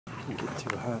You get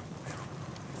too hot.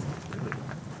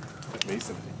 Like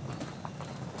masonry.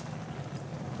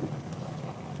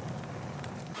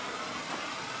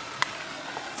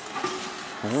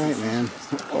 All right, man.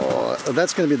 Oh,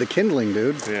 that's going to be the kindling,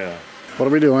 dude. Yeah. What are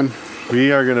we doing?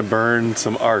 We are gonna burn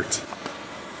some art.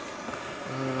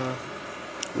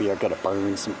 We are going to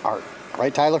burn some art.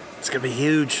 Right, Tyler? It's gonna be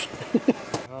huge.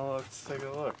 Well, let's take a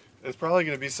look. It's probably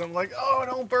gonna be something like, "Oh,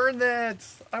 don't burn that!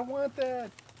 I want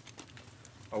that."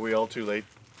 Are we all too late?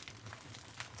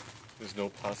 There's no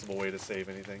possible way to save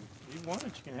anything. If you want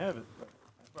it, you can have it. But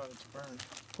I brought it to burn.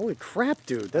 Holy crap,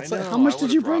 dude. That's I like, know, how much I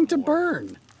did you would've bring to brought more.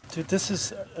 burn? Dude, this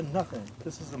is nothing.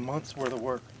 This is a month's worth of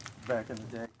work back in the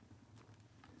day.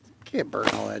 Can't burn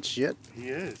all that shit. He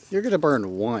is. You're going to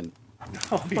burn one.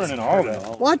 No, I'm burning all of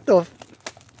it. What the?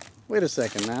 Wait a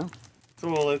second now. So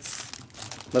well,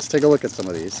 Let's take a look at some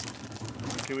of these.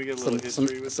 can we get a little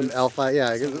history with Some this? L5, yeah.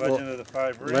 I guess, Legend of the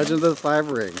Five Rings. Legend of the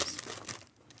Five Rings.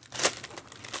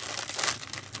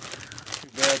 Too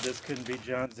bad this couldn't be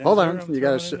John Zinser. Hold on, I'm you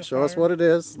gotta throwing in the show us fire. what it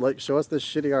is. Like, show us this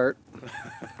shitty art.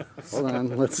 Hold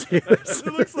on, let's see this.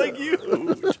 It looks like you.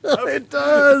 It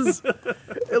does.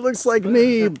 It looks like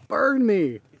me. Burn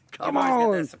me. Come You always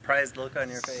on. get that surprised look on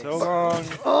your face. So long.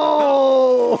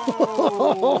 Oh!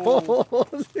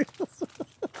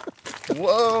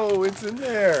 Whoa, it's in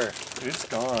there. It's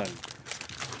gone.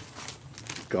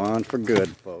 Gone for good,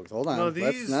 folks. Hold on. No,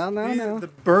 No. The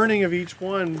burning of each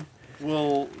one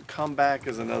will come back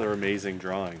as another amazing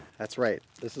drawing. That's right.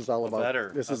 This is all about better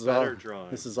drawing.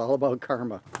 This is all about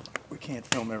karma. We can't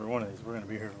film every one of these. We're gonna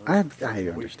be here. I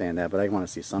understand that, but I want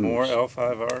to see some More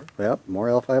L5R. Yep, more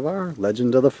L5R.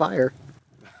 Legend of the Fire.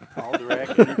 All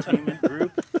Direct Entertainment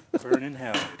Group. Burn in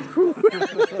hell.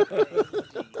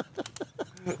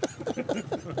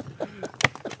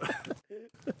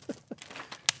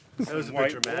 That was a bit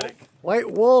White dramatic.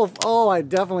 White Wolf. Oh, I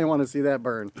definitely want to see that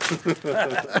burn.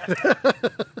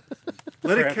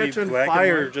 Let it Crappy catch on black and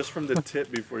fire white. just from the tip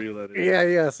before you let it. Yeah,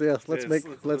 yes. Let's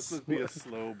Let's be a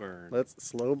slow burn. let's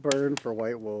slow burn for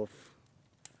White Wolf.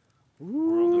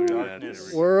 World of Darkness.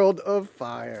 Darkness. World of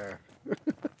Fire.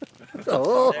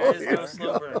 Oh, There is here no we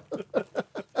slow go. burn. Well,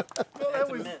 That's that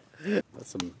a was myth. That's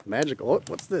some magical. Oh,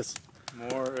 what's this?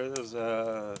 More. There's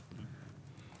a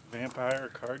vampire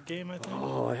card game, I think.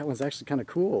 Oh, that one's actually kind of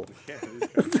cool. yeah, these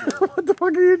guys- What the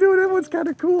fuck are you doing? That one's kind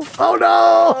of cool. Oh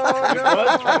no!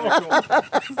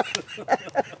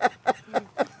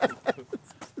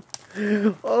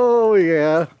 Oh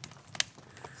yeah.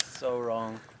 So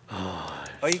wrong. Oh,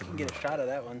 you can get a shot of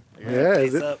that one. Yeah, Face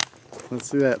is it? up. Let's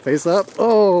see that. Face up.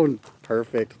 Oh,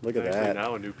 perfect. Look at Actually, that.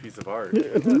 now a new piece of art.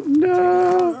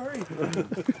 No.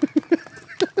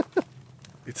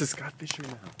 It's a Scott Fisher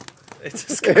now. It's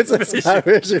a Scott It's a Fisher. Scott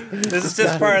Fisher. This is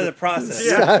just part of the process.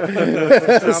 I'm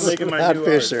making my Scott new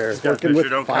Fisher. art. Scott Working Fisher, with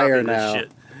don't fire copy this now.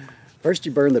 shit. First,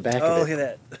 you burn the back Oh, of look it.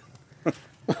 at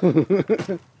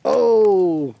that.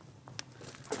 Oh.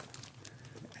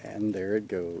 And there it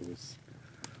goes.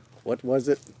 What was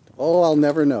it? Oh, I'll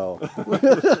never know.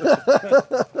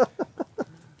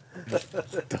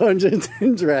 Dungeons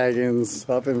and Dragons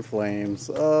up in flames.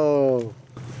 Oh.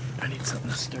 I need something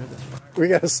to stir this fire. We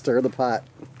gotta stir the pot.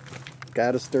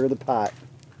 Gotta stir the pot.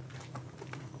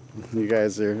 You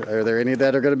guys are there any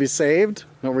that are gonna be saved?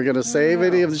 Are we gonna save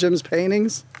any of Jim's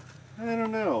paintings? I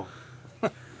don't know.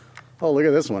 Oh, look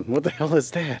at this one. What the hell is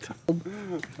that? Oh my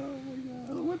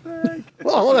god, what the heck?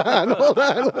 Hold on.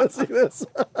 Let's see this.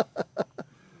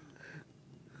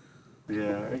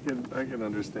 Yeah, I can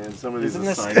understand some of these Isn't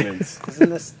this- assignments. Isn't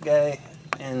this guy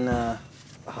in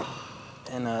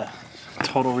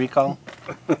Total Recall?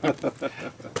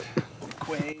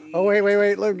 Quay. Oh,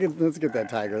 wait. Let's get that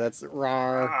tiger. That's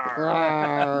rawr.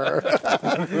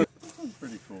 Rawr.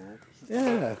 Pretty cool.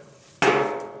 Yeah.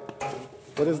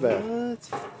 What is that? Look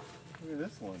at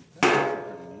this one.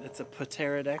 It's a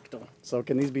pterodactyl. So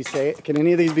can these be saved? Can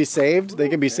any of these be saved? They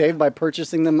can be saved by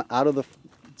purchasing them out of the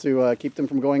to keep them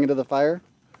from going into the fire.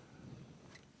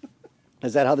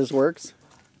 Is that how this works?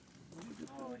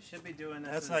 Oh, we should be doing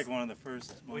this. That's like one of the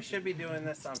first. We should be doing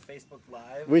this on Facebook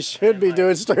Live. We should be And,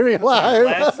 doing streaming live.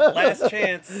 last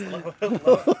chance.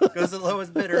 Goes the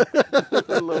lowest bidder.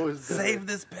 Save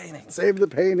this painting. Save the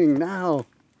painting now.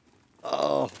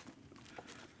 Oh.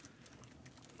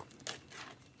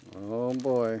 Oh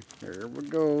boy. Here we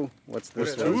go. What's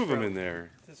this There's one? two of them in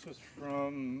there. This was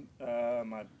from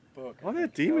my book. Oh,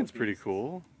 that demon's pretty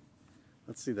cool.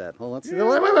 Let's see that. Hold on. Let's see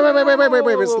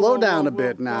that. Wait. Slow down a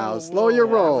bit now. Slow your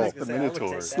roll. The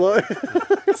Minotaur.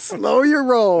 Slow your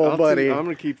roll, buddy. I'm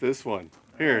gonna keep this one.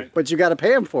 Here, but you got to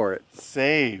pay him for it.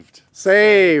 saved.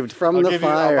 Saved from I'll the give you.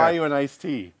 fire. I'll buy you an iced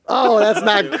tea. Oh, that's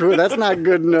not cool. That's not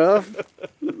good enough.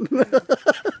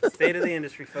 State of the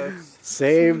industry, folks.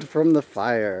 Saved from the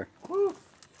fire.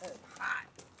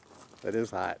 That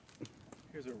is hot.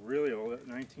 Here's a really old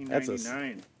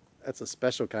 1999. That's a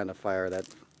special kind of fire. That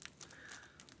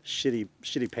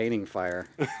shitty painting fire.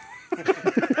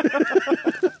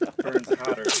 Burns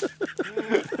hotter.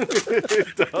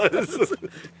 It does.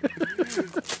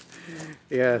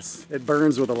 Yes, it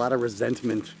burns with a lot of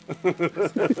resentment.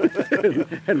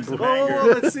 and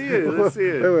Oh, let's see it. Let's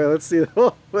see Wait, it. let's see.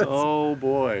 Oh, Oh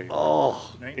boy.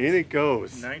 oh. In it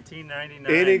goes.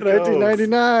 1999. In it goes.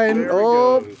 1999. There it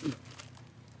Oh. goes.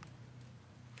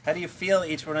 How do you feel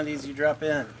each one of these you drop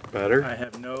in? Better. I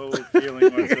have no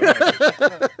feeling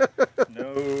whatsoever.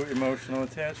 No emotional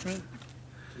attachment.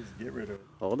 Just get rid of it.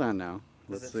 Hold on now.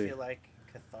 Does Let's it see. feel like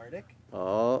cathartic?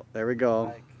 Oh, there we go.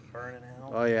 Like burning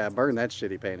out? Oh yeah, burn that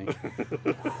shitty painting.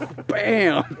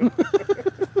 Bam.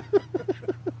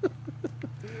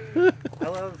 I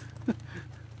love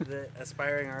that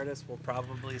aspiring artists will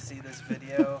probably see this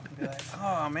video and be like,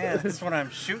 oh man, this is what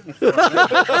I'm shooting for.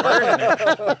 Burning it.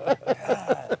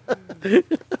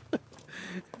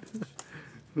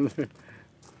 God.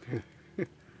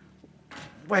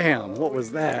 Bam. What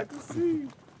was that?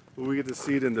 We get to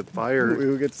see it in the fire. We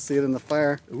will get to see it in the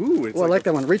fire. Ooh, it's Oh, I like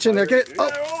that one. Reach in there, get it. Oh,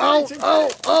 oh,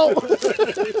 oh, oh.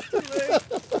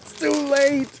 It's too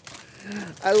late.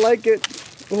 I like it.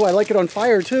 Oh, I like it on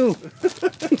fire too.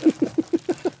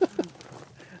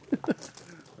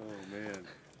 Oh man.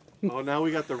 Oh, now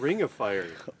we got the ring of fire.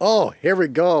 Oh, here we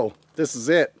go. This is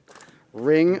it.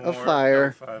 Ring of More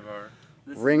fire. L5R.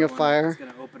 This is Ring the of one fire. that's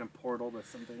gonna open a portal to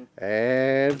something.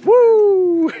 And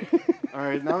woo! All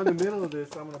right, now in the middle of this,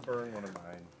 I'm gonna burn one of mine.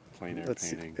 Plein air Let's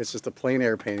see. painting. It's just a plein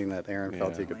air painting that Aaron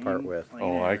felt he could part with.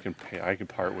 Oh, I can pay. I can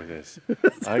part with this.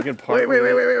 I can part. Wait. With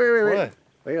Wait, What?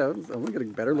 I'm getting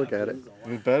a better look at it.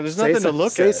 There's nothing to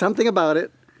look say at. something about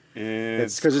it.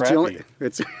 It's because it's the only.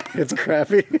 It's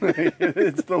crappy.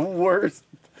 It's the worst.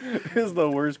 It's the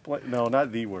worst. No,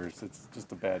 not the worst. It's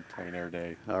just a bad plein air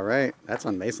day. All right, that's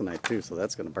on masonite too, so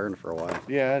that's gonna burn for a while.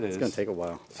 Yeah, it is. It's gonna take a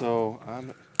while. So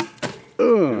I'm.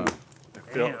 Ugh.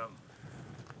 Damn.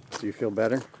 Do you feel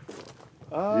better?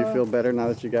 Do you feel better now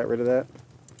that you got rid of that?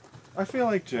 I feel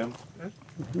like Jim.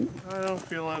 I don't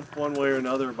feel one way or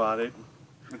another about it.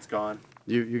 It's gone.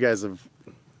 You guys have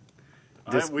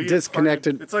We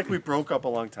disconnected. parted. It's like we broke up a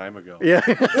long time ago. Yeah.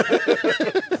 Is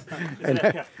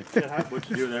that what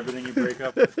you do with everything you break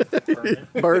up? Burn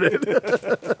it. Burn it.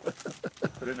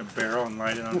 Put it in a barrel and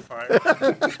light it on fire.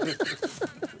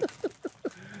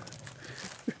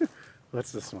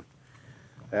 What's this one?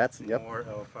 That's yep. More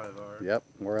L5R. Yep.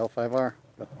 More L5R.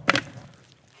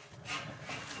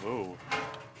 Whoa.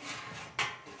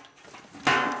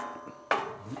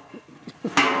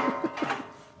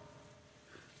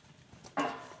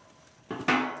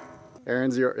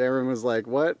 Aaron was like,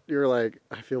 "What?" You're like,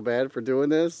 "I feel bad for doing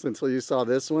this," until you saw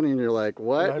this one, and you're like,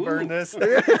 "What?" I burn this.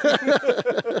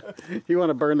 You want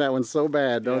to burn that one so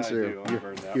bad, don't Yeah, I you? do. I wanna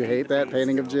burn that You one. hate that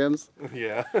painting of Jim's?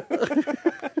 Yeah.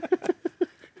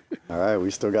 All right, we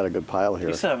still got a good pile here.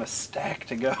 We still have a stack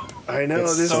to go. I know.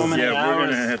 It's This so is many Yeah, we're hours.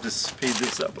 gonna have to speed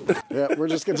this up a little. Yeah, we're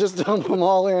just gonna dump them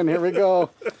all in. Here we go.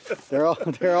 They're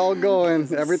all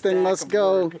going. Everything stack must of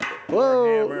go. work.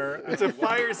 Whoa! Hammer. It's a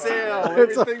fire sale.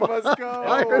 It's a Everything must go.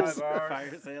 fire L5R.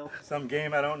 Fire sale. Some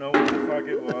game I don't know what the fuck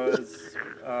it was.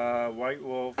 White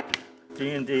Wolf.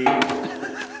 D&D.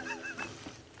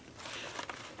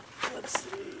 Let's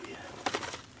see.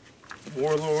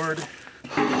 Warlord.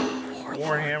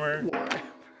 Warhammer.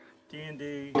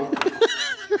 D&D.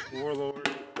 Warlord.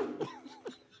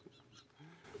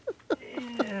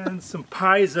 And some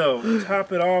piezo.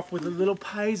 Top it off with a little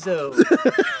piezo.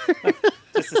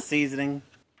 Just a seasoning.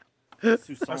 A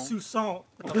Sousson.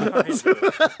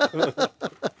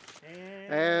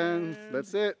 And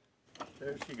that's it.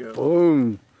 There she goes.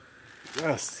 Boom.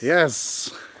 Yes.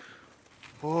 Yes.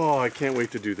 Oh, I can't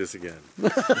wait to do this again.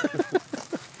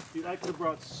 Dude, I could have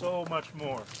brought so much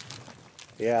more.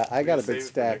 Yeah, I got a Save big it for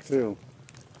stack next too.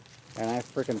 And I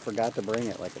freaking forgot to bring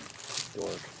it like a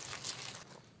dork.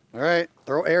 All right,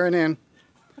 throw Aaron in.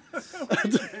 It's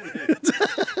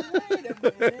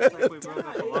like we broke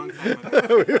up a long time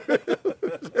ago.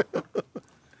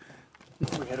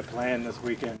 We had a plan this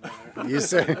weekend. You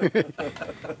say.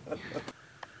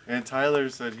 And Tyler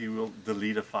said he will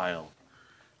delete a file.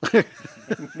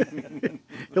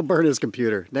 He'll burn his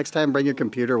computer. Next time, bring your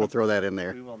computer. We'll throw that in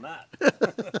there. We will not.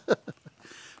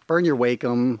 Burn your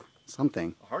Wacom.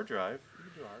 Something. A hard drive. You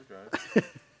can do a hard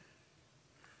drive.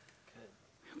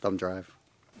 Thumb drive.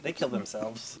 They kill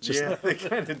themselves. Yeah, they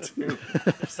kind of do.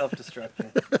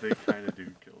 Self-destruction. They kind of do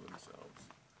kill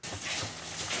themselves.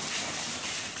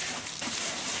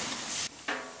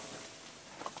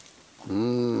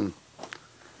 Mmm.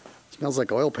 Smells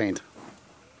like oil paint.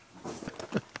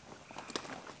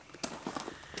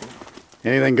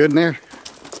 Anything good in there?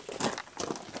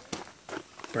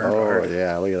 Burnt Oh, art.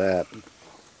 yeah, look at that.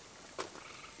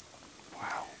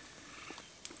 Wow.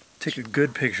 Take a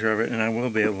good picture of it, and I will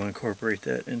be able to incorporate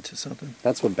that into something.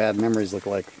 That's what bad memories look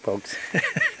like, folks. Get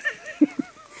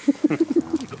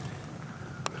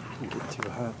too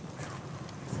hot.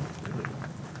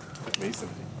 Like Mason.